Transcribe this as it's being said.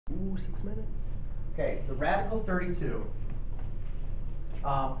Ooh, 6 minutes. Okay, the radical 32.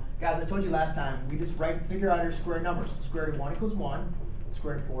 Guys, I told you last time, we just figure out your square numbers. Square root of 1 equals 1.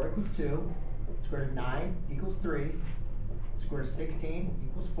 Square root of 4 equals 2. Square root of 9 equals 3. Square root of 16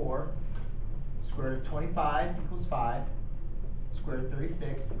 equals 4. Square root of 25 equals 5. Square root of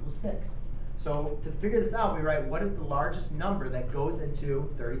 36 equals 6. So to figure this out, we write what is the largest number that goes into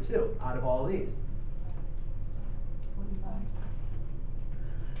 32 out of all these?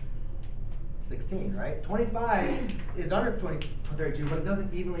 16, right? 25 is under 32, but it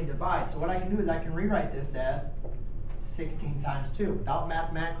doesn't evenly divide. So what I can do is I can rewrite this as 16 times 2 without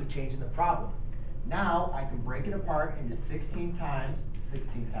mathematically changing the problem. Now I can break it apart into 16 times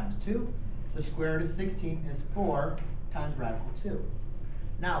 2. The square root of 16 is 4 times radical 2.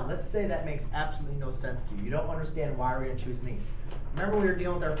 Now let's say that makes absolutely no sense to you. You don't understand why we're going to choose these. Remember we were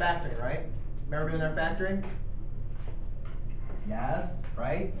dealing with our factoring, right? Remember doing our factoring? Yes,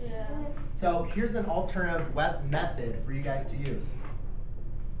 right? Yeah. So here's an alternative method for you guys to use.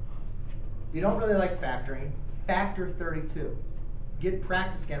 If you don't really like factoring, factor 32. Get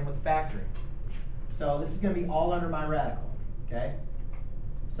practice again with factoring. So this is going to be all under my radical, okay?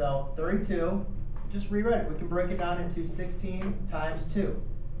 So 32, just rewrite it. We can break it down into 16 times 2,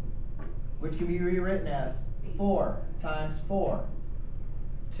 which can be rewritten as 4 times 4,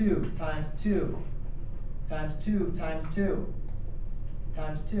 2 times 2, times 2 times 2,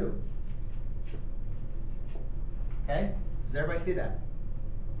 times 2. Okay? Does everybody see that?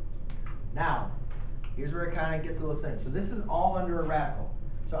 Now, here's where it kind of gets a little strange. So this is all under a radical.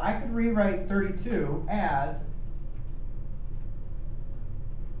 So I could rewrite 32 as,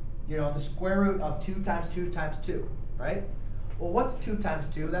 the square root of 2 times 2 times 2, right? Well, what's 2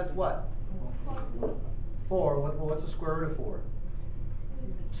 times 2? That's what? 4. Well, what's the square root of 4?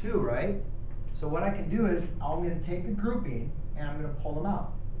 2, right? So what I can do is I'm going to take a grouping and I'm going to pull them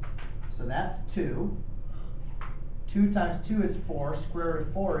out. So that's 2. 2 times 2 is 4. Square root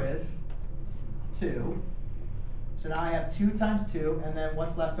of 4 is 2. So now I have 2 times 2, and then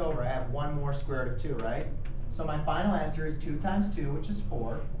what's left over? I have 1 more square root of 2, right? So my final answer is 2 times 2, which is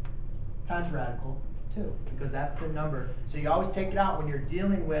 4, times radical 2, because that's the number. So you always take it out when you're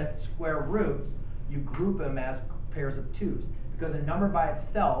dealing with square roots, you group them as pairs of 2's, because a number by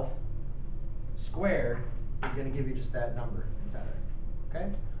itself, squared, is going to give you just that number inside of it.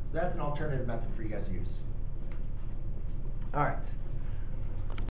 Okay? So that's an alternative method for you guys to use. All right.